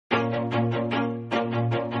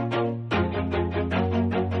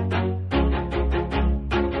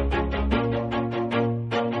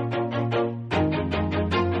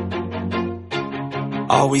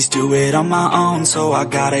Always do it on my own, so I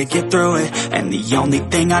gotta get through it. And the only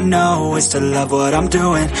thing I know is to love what I'm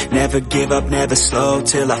doing. Never give up, never slow,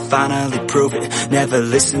 till I finally prove it. Never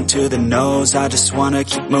listen to the no's, I just wanna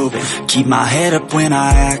keep moving. Keep my head up when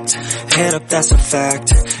I act, head up, that's a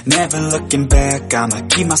fact. Never looking back, I'ma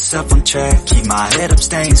keep myself on track. Keep my head up,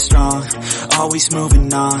 staying strong, always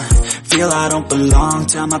moving on. Feel I don't belong,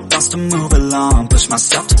 tell my thoughts to move along. Push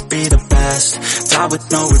myself to be the best, die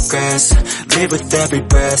with no regrets. Live with every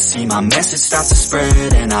breath, see my message start to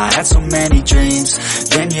spread. And I had so many dreams,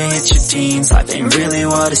 then you hit your teens. Life ain't really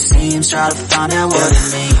what it seems, try to find out what it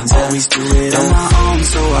means. Always do it on my own,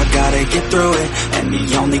 so I gotta get through it. And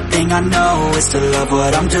the only thing I know is to love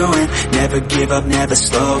what I'm doing. Never give up, never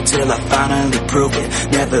slow, till I finally prove it.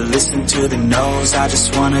 Never listen to the no's, I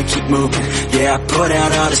just wanna keep moving. Yeah, I put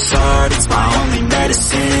out all this art, it's my only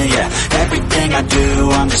medicine. Yeah, everything I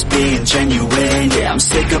do, I'm just being genuine. Yeah, I'm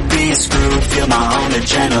sick of being screwed, feel my own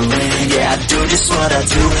adrenaline. Yeah, I do just what I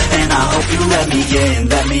do, and I hope you let me in,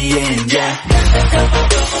 yeah.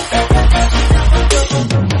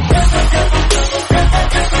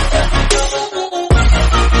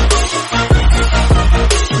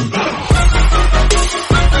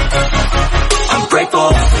 I'm grateful,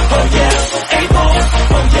 oh yeah, able,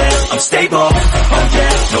 oh yeah, I'm stable, oh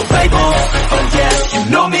yeah, no label, oh yeah, you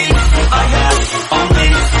know me, I have only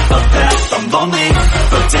a path, I'm lonely,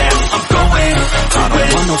 but damn, I'm going to win. I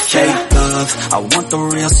don't want no fake love, I want the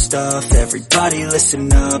real stuff. Everybody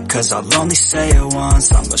listen up, cause I'll only say it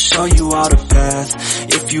once. I'm gonna show you all the path,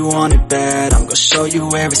 if you want it bad. I'm gonna show you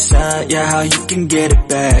where it's at, yeah, how you can get it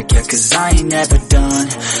back. Yeah, cause I ain't never done,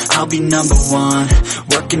 I'll be number one.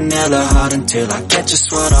 Working hella hard until I get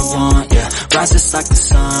just what I want, yeah. Rises like the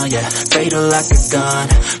sun, yeah, fatal like a gun.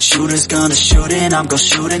 Shooter's gonna shoot and I'm gonna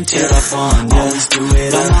shoot until I won, yeah. Always do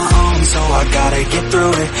it on my own, so I gotta get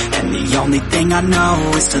through it. And the only thing I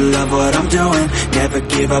know is to love what I'm doing. Never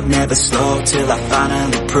give up, never slow, till I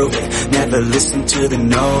finally prove it. Never listen to the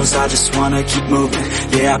no's, I just wanna keep moving.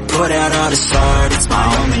 Yeah, I put out all this art, it's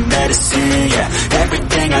my only medicine. Yeah,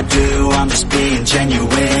 everything I do, I'm just being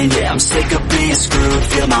genuine. Yeah, I'm sick of being screwed,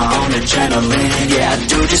 feel my own adrenaline. Yeah, I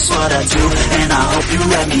do just what I do, and I hope you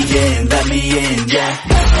let me in, yeah.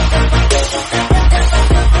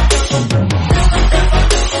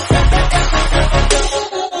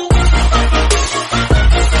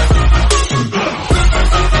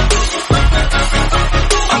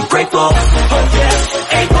 I'm grateful, oh yeah,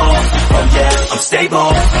 able, oh yeah, I'm stable,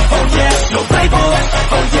 oh yeah, no label,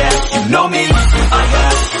 oh yeah, you know me, I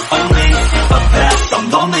have only a path, I'm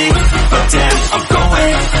lonely, but damn, I'm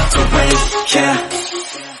going to win, yeah.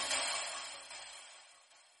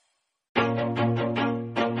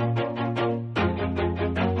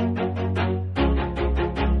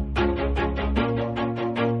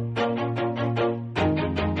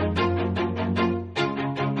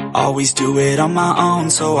 Always do it on my own,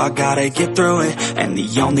 so I gotta get through it. And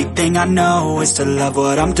the only thing I know is to love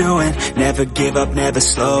what I'm doing. Never give up, never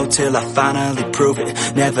slow, till I finally prove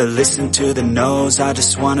it. Never listen to the no's, I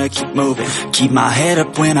just wanna keep moving. Keep my head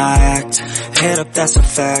up when I act, head up, that's a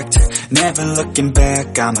fact. Never looking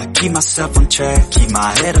back, I'ma keep myself on track. Keep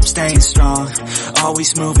my head up, staying strong,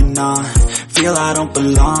 always moving on. Feel I don't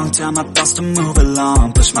belong, tell my thoughts to move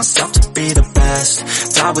along. Push myself to be the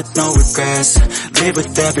best, die with no regrets. Live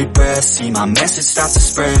with every breath, see my message start to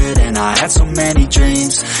spread. And I had so many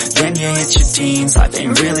dreams, then you hit your teens. Life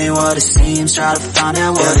ain't really what it seems, try to find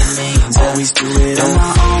out what it means. Always do it on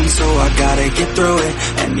my own, so I gotta get through it.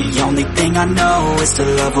 And the only thing I know is to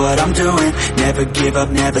love what I'm doing. Never give up,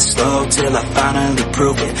 never slow, till I finally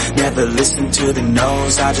prove it. Never listen to the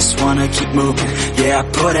no's, I just wanna keep moving. Yeah, I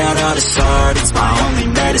put out all this art, it's my only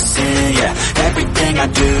medicine. Yeah, everything I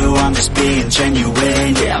do, I'm just being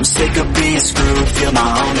genuine. Yeah, I'm sick of being screwed, feel my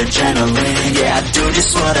own adrenaline. Yeah, I do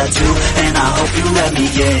just what I do, and I hope you let me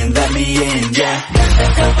in, yeah.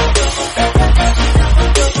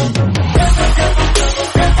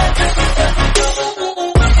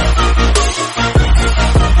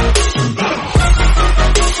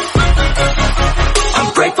 I'm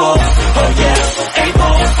grateful, oh yeah,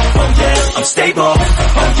 able, oh yeah, I'm stable,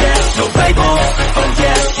 oh yeah, no label, oh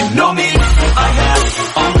yeah, you know me, I have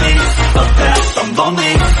only a path, I'm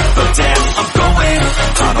lonely, but damn, I'm going to win.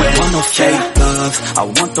 I don't want no fake love, love, I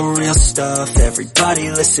want the real stuff. Everybody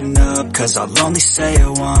listen up, cause I'll only say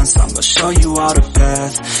it once. I'm gonna show you all the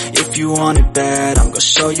path. If you want it bad, I'm gonna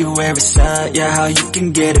show you where it's at. Yeah, how you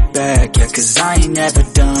can get it back. Yeah, cause I ain't never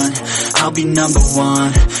done, I'll be number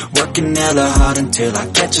one. Working hella hard until I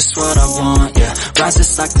get just what I want. Yeah,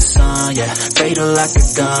 rises like the sun, yeah, fatal like a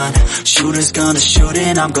gun. Shooters gonna shoot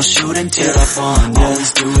and I'm gonna shoot until I won. Yeah.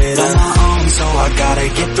 Always do it on my own, so I gotta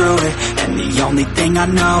get through it. And the only thing I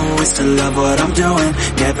know is to love what I'm doing.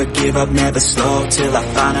 Never give up, never slow, till I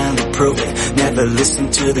finally prove it. Never listen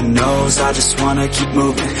to the no's, I just wanna keep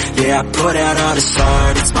moving. Yeah, I put out all this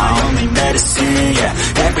art, it's my only medicine. Yeah,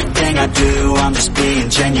 everything I do, I'm just being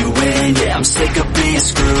genuine. Yeah, I'm sick of being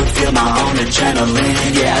screwed, feel my own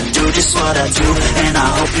adrenaline. Yeah, I do just what I do, and I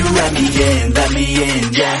hope you let me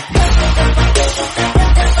in, yeah.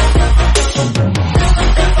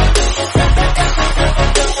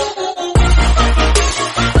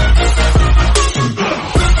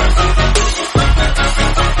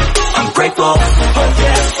 I'm grateful, oh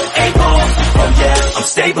yeah, able, oh yeah, I'm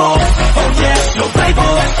stable, oh yeah, no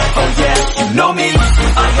label, oh yeah, you know me,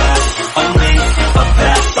 I have only a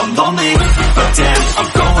path, I'm lonely, but damn, I'm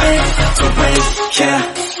going to win, yeah.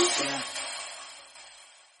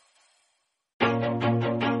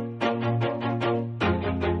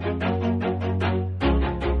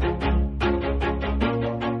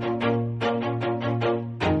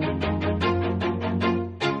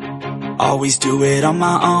 Always do it on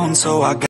my own, so I got